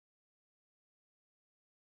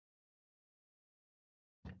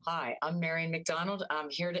Hi, I'm Marian McDonald. I'm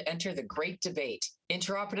here to enter the great debate,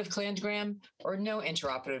 intraoperative cholangiography or no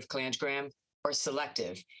intraoperative cholangiography or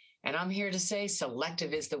selective. And I'm here to say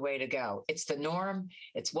selective is the way to go. It's the norm,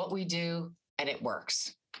 it's what we do, and it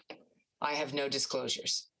works. I have no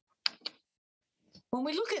disclosures. When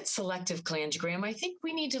we look at selective cholangiography, I think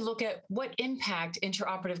we need to look at what impact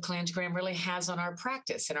intraoperative cholangiography really has on our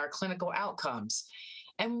practice and our clinical outcomes.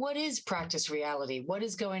 And what is practice reality? What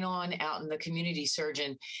is going on out in the community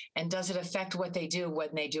surgeon? And does it affect what they do when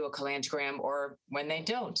they do a cholangiography or when they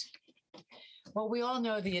don't? Well, we all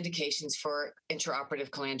know the indications for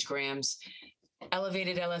intraoperative cholangiograms.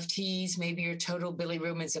 Elevated LFTs, maybe your total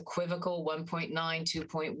bilirubin is equivocal, 1.9,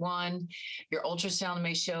 2.1. Your ultrasound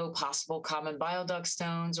may show possible common bile duct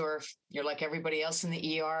stones, or if you're like everybody else in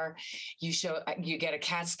the ER, you get a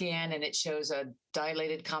CAT scan and it shows a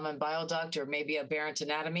dilated common bile duct or maybe aberrant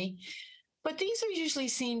anatomy. But these are usually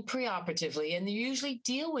seen preoperatively, and they usually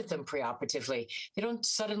deal with them preoperatively. They don't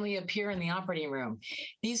suddenly appear in the operating room.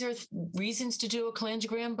 These are reasons to do a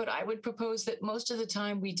cholangiogram, but I would propose that most of the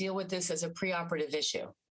time we deal with this as a preoperative issue.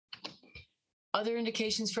 Other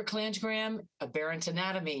indications for cholangiogram, aberrant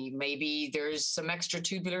anatomy. Maybe there's some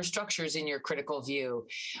extratubular structures in your critical view,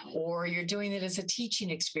 or you're doing it as a teaching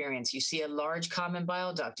experience. You see a large common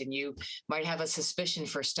bile duct and you might have a suspicion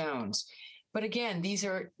for stones. But again, these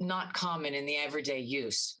are not common in the everyday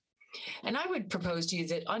use. And I would propose to you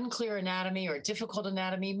that unclear anatomy or difficult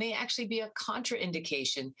anatomy may actually be a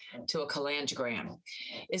contraindication to a cholangiogram.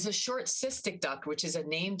 Is a short cystic duct, which is a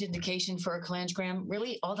named indication for a cholangiogram,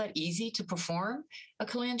 really all that easy to perform a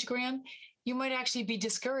cholangiogram? You might actually be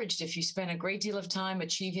discouraged if you spend a great deal of time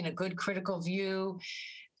achieving a good critical view.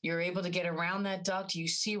 You're able to get around that duct, you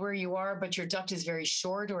see where you are, but your duct is very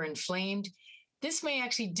short or inflamed. This may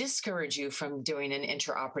actually discourage you from doing an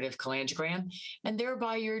intraoperative cholangiogram, and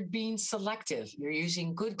thereby you're being selective. You're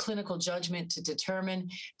using good clinical judgment to determine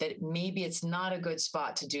that maybe it's not a good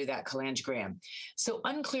spot to do that cholangiogram. So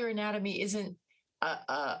unclear anatomy isn't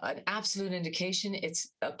an absolute indication. It's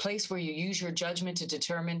a place where you use your judgment to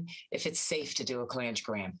determine if it's safe to do a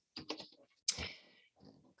cholangiogram.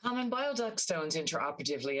 Common bile duct stones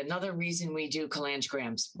intraoperatively, another reason we do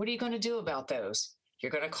cholangiograms. What are you going to do about those?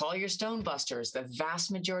 You're going to call your stone busters. The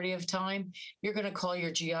vast majority of time, you're going to call your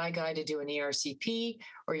GI guy to do an ERCP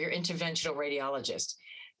or your interventional radiologist.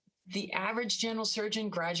 The average general surgeon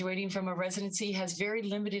graduating from a residency has very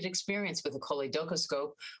limited experience with a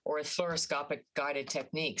choledocoscope or a fluoroscopic guided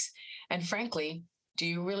techniques. And frankly, do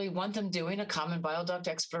you really want them doing a common bile duct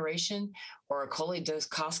exploration or a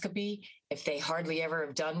choledocoscopy if they hardly ever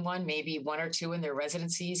have done one, maybe one or two in their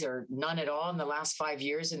residencies or none at all in the last 5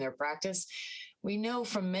 years in their practice? We know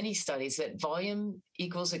from many studies that volume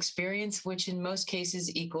equals experience, which in most cases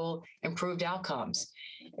equal improved outcomes.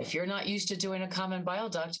 If you're not used to doing a common bile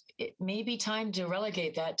duct, it may be time to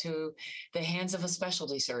relegate that to the hands of a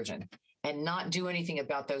specialty surgeon and not do anything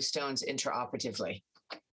about those stones intraoperatively.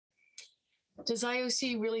 Does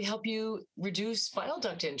IOC really help you reduce bile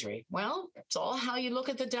duct injury? Well, it's all how you look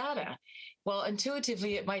at the data. Well,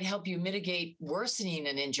 intuitively, it might help you mitigate worsening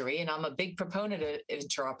an injury, and I'm a big proponent of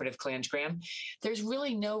intraoperative cholangiogram. There's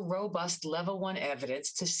really no robust level 1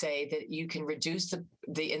 evidence to say that you can reduce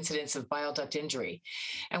the incidence of bile duct injury.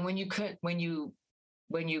 And when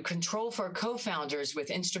you control for co-founders with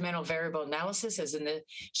instrumental variable analysis, as in the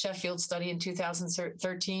Sheffield study in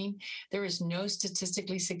 2013, there is no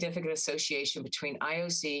statistically significant association between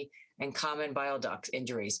IOC and common bile duct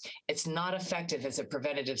injuries. It's not effective as a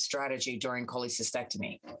preventative strategy during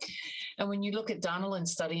cholecystectomy. And when you look at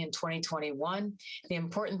Donald's study in 2021, the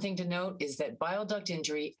important thing to note is that bile duct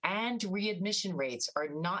injury and readmission rates are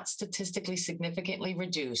not statistically significantly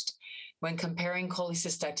reduced when comparing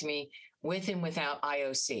cholecystectomy with and without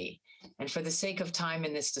IOC. And for the sake of time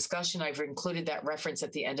in this discussion, I've included that reference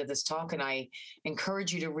at the end of this talk, and I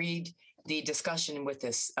encourage you to read the discussion with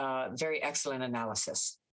this very excellent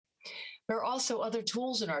analysis. There are also other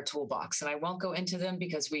tools in our toolbox, and I won't go into them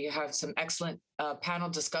because we have some excellent panel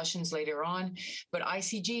discussions later on, but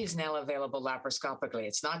ICG is now available laparoscopically.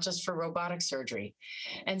 It's not just for robotic surgery.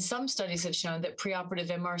 And some studies have shown that preoperative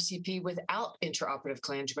MRCP without intraoperative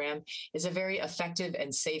cholangiogram is a very effective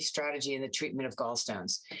and safe strategy in the treatment of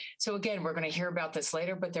gallstones. So again, we're going to hear about this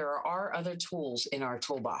later, but there are other tools in our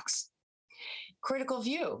toolbox. Critical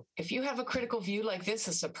view. If you have a critical view like this,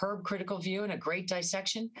 a superb critical view and a great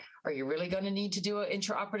dissection, are you really going to need to do an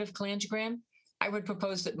intraoperative cholangiogram? I would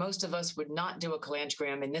propose that most of us would not do a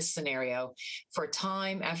cholangiogram in this scenario for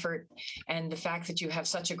time, effort, and the fact that you have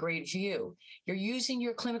such a great view. You're using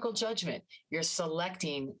your clinical judgment. You're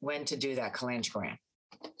selecting when to do that cholangiogram.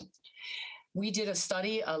 We did a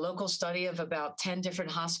study, a local study of about 10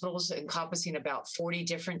 different hospitals encompassing about 40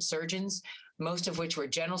 different surgeons, most of which were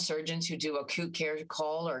general surgeons who do acute care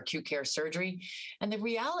call or acute care surgery. And the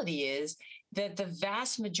reality is that the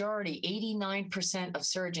vast majority, 89% of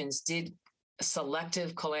surgeons did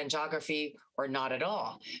selective cholangiography or not at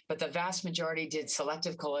all, but the vast majority did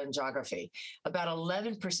selective cholangiography. About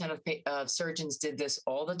 11% of surgeons did this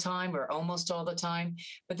all the time or almost all the time,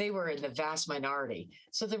 but they were in the vast minority.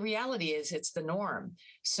 So the reality is it's the norm.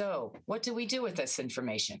 So what do we do with this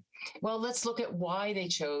information? Well, let's look at why they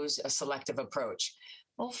chose a selective approach.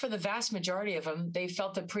 Well, for the vast majority of them, they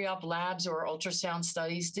felt that pre-op labs or ultrasound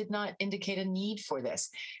studies did not indicate a need for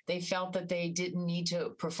this. They felt that they didn't need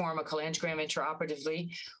to perform a cholangiogram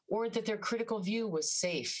intraoperatively, or that their critical view was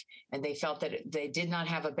safe, and they felt that they did not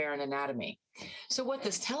have a barren anatomy. So what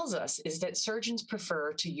this tells us is that surgeons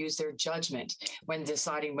prefer to use their judgment when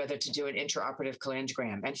deciding whether to do an intraoperative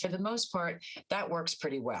cholangiogram. And for the most part, that works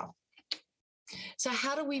pretty well. So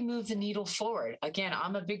how do we move the needle forward? Again,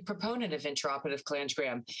 I'm a big proponent of intraoperative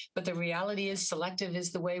cholangiogram, but the reality is selective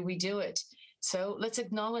is the way we do it. So let's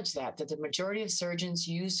acknowledge that the majority of surgeons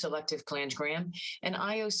use selective cholangiogram, and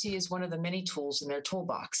IOC is one of the many tools in their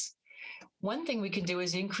toolbox. One thing we can do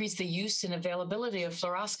is increase the use and availability of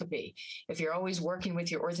fluoroscopy. If you're always working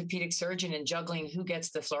with your orthopedic surgeon and juggling who gets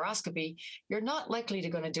the fluoroscopy, you're not likely to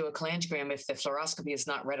going to do a cholangiogram if the fluoroscopy is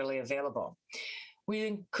not readily available.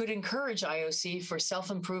 We could encourage IOC for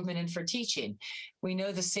self-improvement and for teaching. We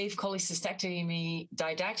know the safe cholecystectomy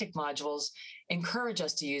didactic modules encourage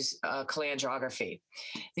us to use cholangiography.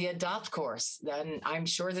 The ADOPT course, then I'm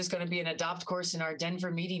sure there's going to be an ADOPT course in our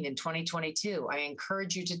Denver meeting in 2022. I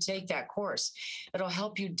encourage you to take that course. It'll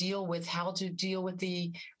help you deal with how to deal with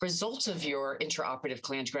the results of your intraoperative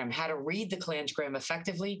cholangiogram, how to read the cholangiogram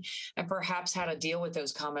effectively, and perhaps how to deal with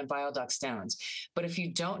those common bile duct stones. But if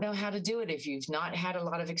you don't know how to do it, if you've not had a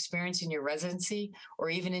lot of experience in your residency or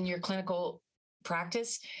even in your clinical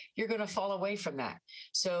practice, you're going to fall away from that.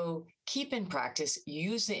 So keep in practice,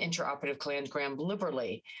 use the intraoperative cholangiogram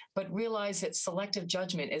liberally, but realize that selective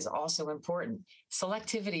judgment is also important.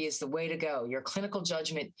 Selectivity is the way to go. Your clinical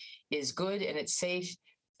judgment is good and it's safe,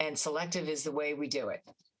 and selective is the way we do it.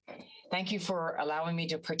 Thank you for allowing me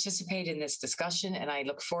to participate in this discussion, and I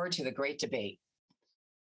look forward to the great debate.